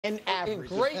And average.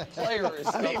 Great player is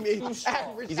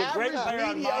average. He's a great player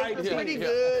on my team. Pretty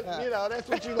good. You know, that's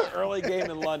what you like. Early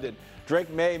game in London. Drake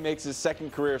Maye makes his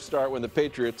second career start when the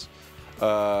Patriots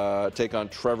take on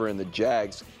Trevor and the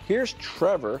Jags. Here's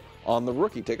Trevor on the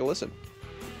rookie. Take a listen.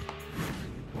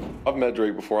 I've met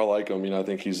Drake before. I like him. I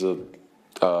think he's got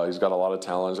a lot of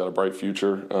talent. He's got a bright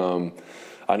future.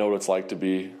 I know what it's like to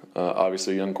be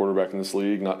obviously a young quarterback in this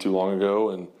league not too long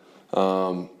ago, and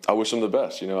I wish him the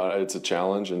best. It's a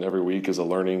challenge, and every week is a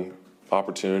learning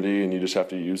opportunity, and you just have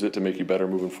to use it to make you better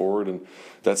moving forward. And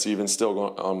that's even still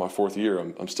going on my fourth year.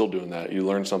 I'm still doing that. You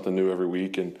learn something new every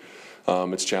week, and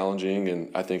it's challenging, and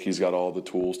I think he's got all the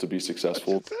tools to be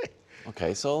successful.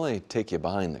 Okay, so let me take you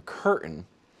behind the curtain.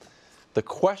 The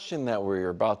question that we were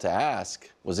about to ask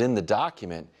was in the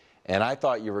document, and I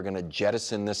thought you were going to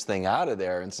jettison this thing out of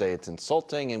there and say it's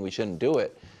insulting and we shouldn't do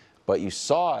it, but you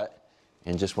saw it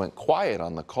and just went quiet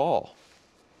on the call.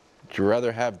 Would you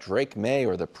rather have Drake Maye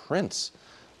or the Prince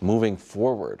moving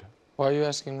forward? Why are you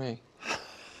asking me?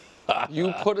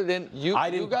 You put it in. I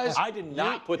did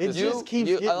not put this in. Just keeps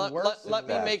getting worse. Let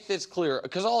me make this clear,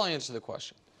 because I'll answer the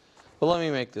question. But let me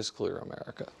make this clear,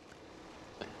 America.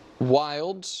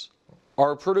 Wilds,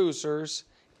 our producers,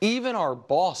 even our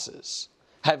bosses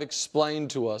have explained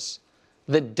to us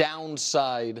the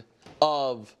downside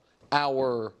of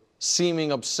our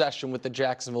seeming obsession with the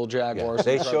Jacksonville Jaguars.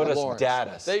 They showed us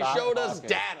data. They showed us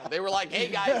data. They were like, hey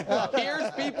guys,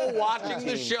 here's people watching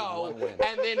the show,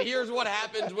 and then here's what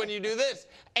happens when you do this.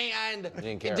 And we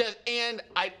didn't care.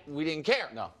 We didn't care.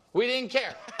 No. We didn't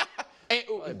care.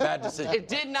 Bad decision. It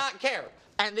did not care.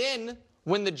 And then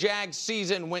when the Jags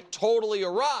season went totally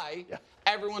awry,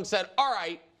 everyone said, all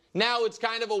right, now it's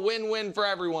kind of a win-win for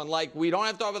everyone. Like, we don't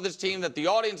have to talk about this team that the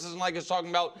audience doesn't like us talking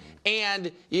about,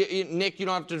 and Nick, you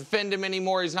don't have to defend him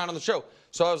anymore. He's not on the show.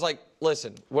 So I was like,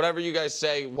 listen, whatever you guys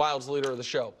say, Wild's the leader of the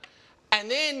show. And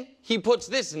then he puts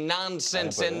this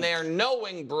nonsense in there,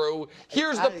 knowing, Brew,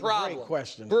 here's the problem. Great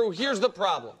question. Brew, here's the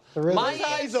problem. My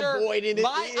answer, avoiding it.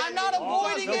 I'm not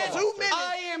avoiding it. 2 minutes.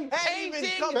 I am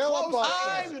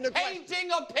painting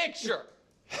a picture.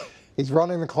 He's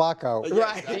running the clock out.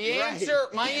 Right.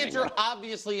 My answer,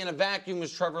 obviously, in a vacuum,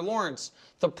 is Trevor Lawrence.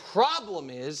 The problem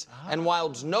is, and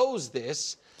Wilds knows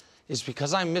this, is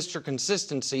because I'm Mr.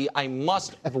 Consistency, I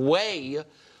must weigh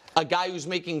a guy who's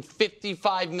making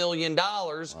 $55 million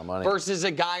versus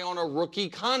a guy on a rookie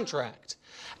contract.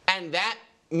 And that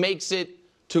makes it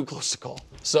too close to call.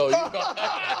 So you go.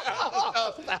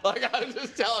 Like I was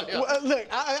just telling you. Well, look,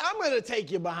 I'm going to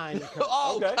take you behind the curtain.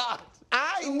 Oh, okay. God.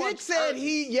 Nick said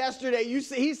yesterday,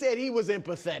 he said he was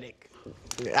empathetic.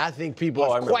 I think people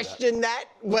question that,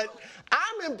 but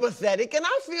I'm empathetic, and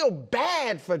I feel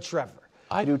bad for Trevor.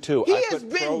 I do too. He has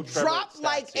been dropped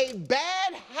like a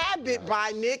bad habit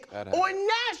by Nick on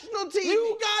national TV.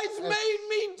 You guys made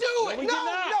me do it.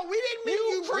 No, we didn't make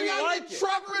you created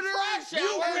Trevor trash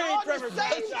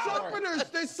hour.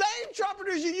 The same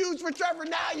trumpeters you use for Trevor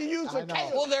now you use for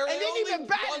Caleb. Well, they're and the only even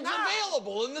ones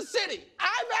available in the city.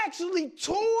 I've actually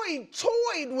toyed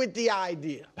with the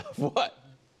idea. What?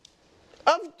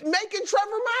 Of making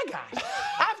Trevor my guy.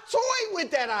 I've toyed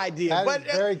with that idea. That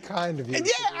is very kind of you. Yeah,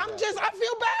 I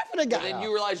feel bad for the guy. And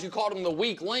you realize you called him the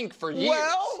weak link for years.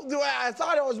 Well, I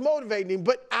thought I was motivating him,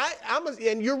 but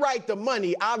and you're right, the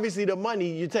money, obviously the money,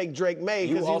 you take Drake Maye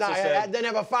because he doesn't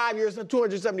have a 5 years,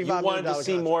 $275 million. You wanted to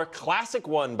see more classic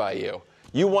one by you.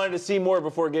 You wanted to see more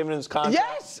before giving his contract.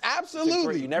 Yes,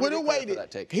 absolutely. You never would have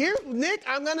waited. Here, Nick,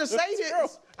 I'm going to say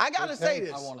this. I got to say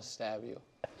this. I want to stab you.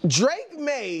 Drake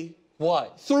Maye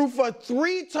threw for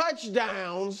 3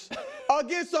 touchdowns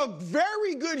against a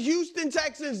very good Houston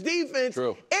Texans defense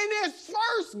in his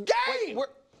first game.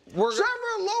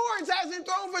 Trevor Lawrence hasn't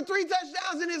thrown for 3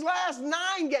 touchdowns in his last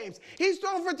 9 games. He's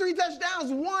thrown for 3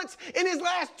 touchdowns once in his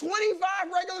last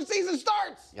 25 regular season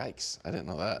starts. Yikes, I didn't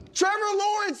know that. Trevor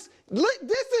Lawrence,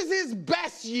 this is his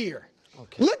best year.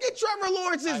 Okay. Look at Trevor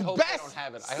Lawrence's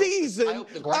best season.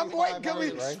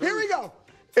 Here we go.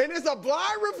 And it's a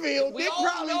blind reveal. Nick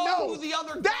probably knows. Who the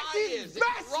other guy That's his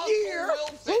best year.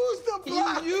 Wilson. Who's the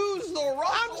blind? You use the Russell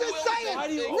I'm just saying,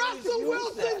 Russell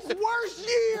Wilson's worst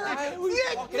year.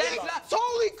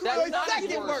 Totally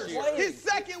correct. His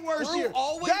second worst year.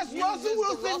 That's Russell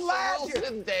Wilson last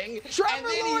year.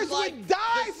 Trevor Lawrence would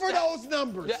die for those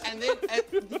numbers. And then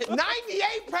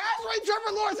 98 pass rate.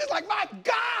 Trevor Lawrence is like, my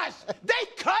gosh, they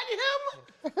cut him.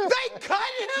 They cut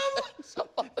him?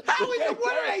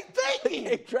 What are they thinking?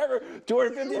 Hey, Trevor,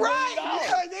 $250 million.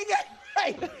 Right.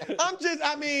 Right.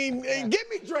 I mean, give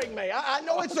me Drake Maye. I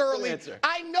know it's early.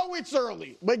 I know it's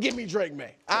early, but give me Drake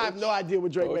Maye. I have no idea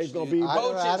what Drake Maye's going to be. I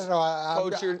don't know.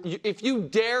 Coach, if you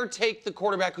dare take the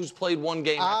quarterback who's played one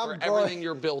game after everything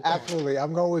you're built on. Absolutely.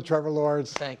 I'm going with Trevor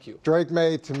Lawrence. Thank you. Drake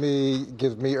Maye, to me,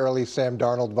 gives me early Sam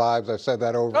Darnold vibes. I've said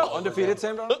that over. Oh, undefeated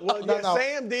Sam Darnold? Well, no.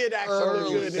 Sam did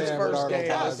actually good in his first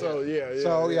game.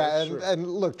 And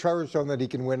look, Trevor's shown that he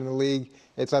can win in the league.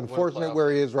 It's unfortunate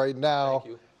where he is right now.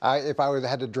 If I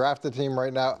had to draft the team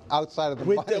right now, outside of the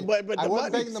money, I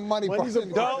wasn't taking the money part.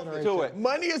 Don't do it.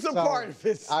 Money is a part of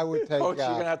it. I would take. Coach, you're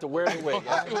gonna have to wear the wig.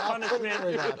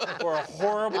 Punishment for a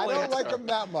horrible. I don't like him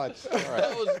that much. All right.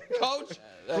 That was, Coach,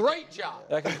 great job.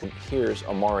 Here's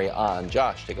Amari on.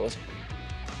 Josh, take a listen.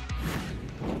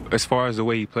 As far as the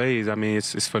way he plays, I mean,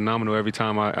 it's phenomenal. Every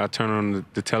time I turn on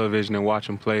the television and watch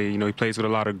him play, you know, he plays with a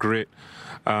lot of grit,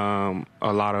 a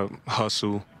lot of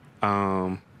hustle.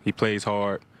 He plays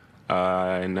hard.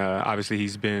 And obviously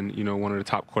he's been, you know, one of the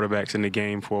top quarterbacks in the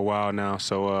game for a while now.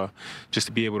 So just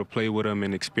to be able to play with him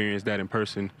and experience that in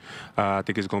person, I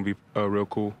think it's going to be real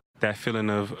cool. That feeling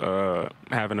of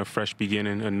having a fresh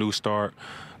beginning, a new start,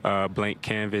 blank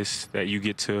canvas, that you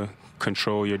get to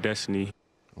control your destiny.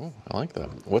 Oh, I like that.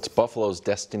 What's Buffalo's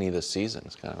destiny this season?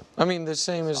 It's kind of. I mean, the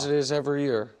same as it is every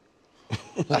year.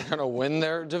 They're going to win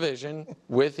their division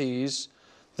with ease.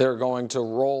 They're going to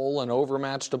roll an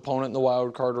overmatched opponent in the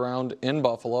wild card round in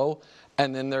Buffalo,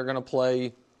 and then they're going to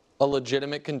play a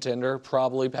legitimate contender,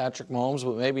 probably Patrick Mahomes,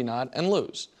 but maybe not, and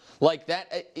lose. Like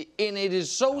that, and it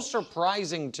is so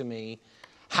surprising to me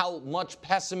how much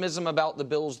pessimism about the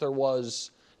Bills there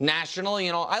was nationally.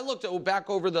 You know, I looked back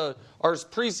over our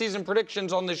preseason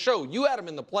predictions on this show. You had them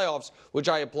in the playoffs, which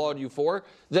I applaud you for.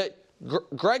 That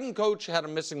Greg and Coach had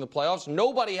them missing the playoffs.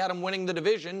 Nobody had them winning the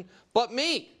division but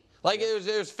me. Like,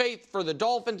 there's faith for the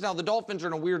Dolphins. Now, the Dolphins are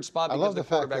in a weird spot because the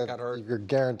quarterback got hurt. You're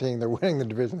guaranteeing they're winning the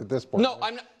division at this point. No,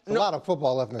 I'm not. There's a lot of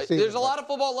football left in the season. There's a lot of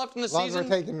football left in the season. As long as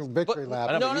they're taking victory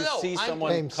laps. No. See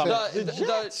someone come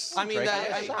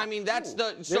I mean, that's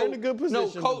the. They're in a good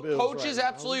position. No, Coach is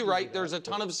absolutely right. There's a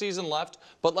ton of season left,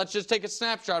 but let's just take a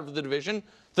snapshot of the division.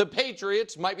 The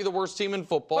Patriots might be the worst team in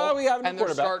football, and they're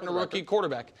starting a rookie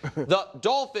quarterback. The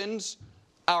Dolphins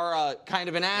are kind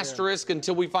of an asterisk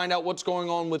until we find out what's going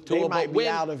on with Tua. They might be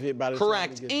out of it by the time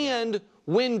correct. And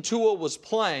when Tua was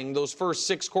playing, those first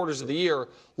 6 quarters of the year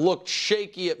looked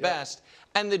shaky at best.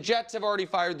 And the Jets have already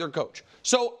fired their coach.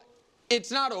 So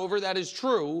it's not over. That is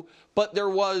true. But there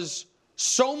was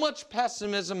so much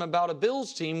pessimism about a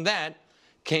Bills team that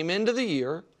came into the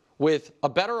year with a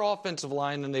better offensive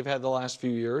line than they've had the last few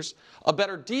years, a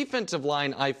better defensive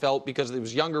line, I felt, because there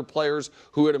was younger players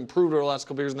who had improved over the last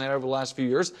couple years than they had over the last few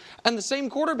years, and the same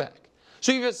quarterback.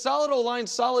 So you've got solid O-line,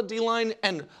 solid D-line,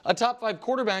 and a top-5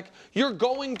 quarterback, you're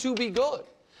going to be good.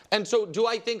 And so do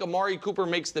I think Amari Cooper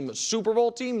makes them a Super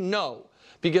Bowl team? No,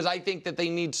 because I think that they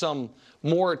need some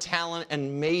more talent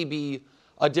and maybe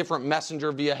a different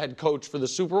messenger via head coach for the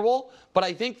Super Bowl. But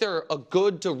I think they're a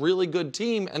good to really good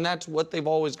team, and that's what they've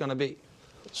always going to be.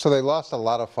 So they lost a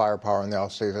lot of firepower in the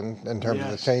offseason in terms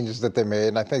of the changes that they made.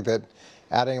 And I think that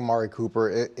adding Amari Cooper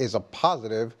is a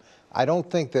positive. I don't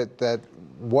think that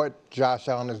what Josh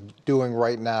Allen is doing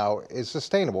right now is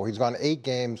sustainable. He's gone 8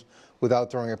 games without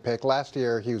throwing a pick. Last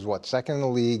year, he was, second in the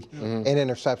league in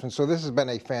interceptions. So this has been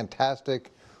a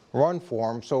fantastic run for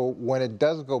him. So when it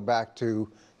does go back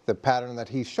to the pattern that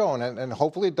he's shown, and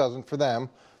hopefully it doesn't for them,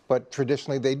 but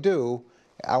traditionally they do,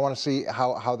 I want to see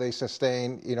how they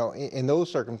sustain, in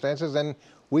those circumstances. And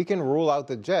we can rule out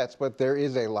the Jets, but there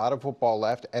is a lot of football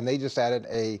left, and they just added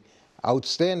a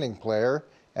outstanding player,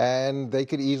 and they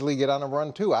could easily get on a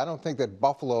run too. I don't think that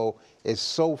Buffalo is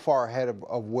so far ahead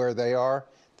of where they are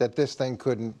that this thing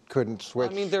couldn't switch.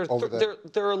 I mean, they're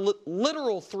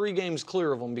literal 3 games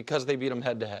clear of them because they beat them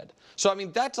head-to-head. So, I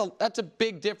mean, that's a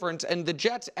big difference. And the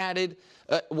Jets added,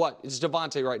 it's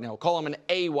Devontae right now. Call him an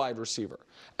A wide receiver.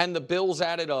 And the Bills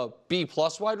added a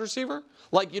B-plus wide receiver.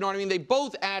 Like, you know what I mean? They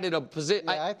both added a position.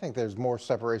 Yeah, I think there's more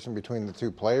separation between the 2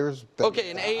 players.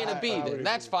 Okay, an A and a B then.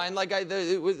 That's fine. Like and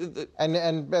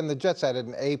the Jets added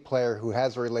an A player who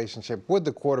has a relationship with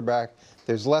the quarterback.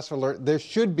 There's less alert. There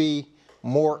should be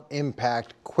more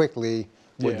impact quickly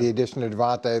with the addition of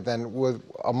Devontae than with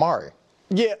Amari.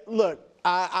 Yeah, look,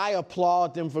 I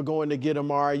applaud them for going to get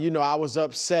Amari. I was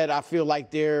upset. I feel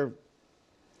like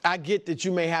I get that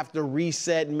you may have to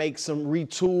reset and make some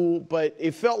retool, but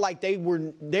it felt like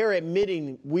they're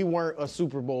admitting we weren't a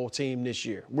Super Bowl team this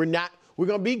year. We're going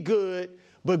to be good,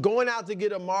 But going out to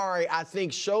get Amari, I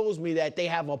think, shows me that they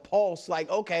have a pulse. Like,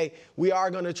 okay, we are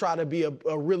going to try to be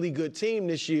a really good team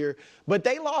this year. But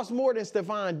they lost more than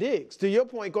Stephon Diggs. To your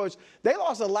point, Coach, they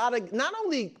lost a lot of not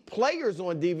only players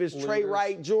on defense, Trey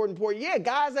Wright, Jordan Poyer,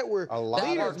 guys that were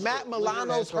leaders. Matt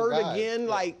Milano's hurt again.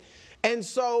 And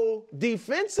so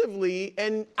defensively,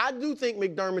 and I do think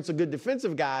McDermott's a good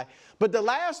defensive guy, but the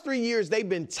last 3 years they've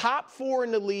been top 4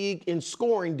 in the league in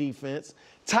scoring defense,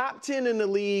 top 10 in the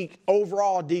league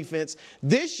overall defense.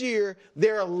 This year,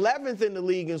 they're 11th in the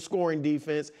league in scoring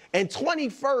defense and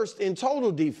 21st in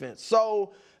total defense.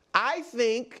 So I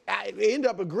think I end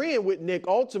up agreeing with Nick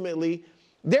ultimately.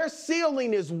 Their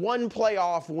ceiling is one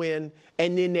playoff win,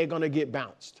 and then they're going to get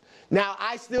bounced. Now,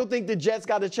 I still think the Jets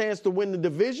got a chance to win the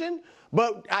division,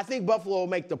 but I think Buffalo will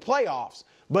make the playoffs.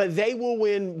 But they will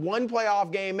win one playoff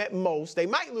game at most. They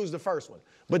might lose the first one,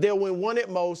 but they'll win one at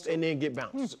most and then get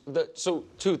bounced. So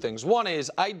 2 things. One is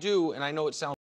I do, and I know it sounds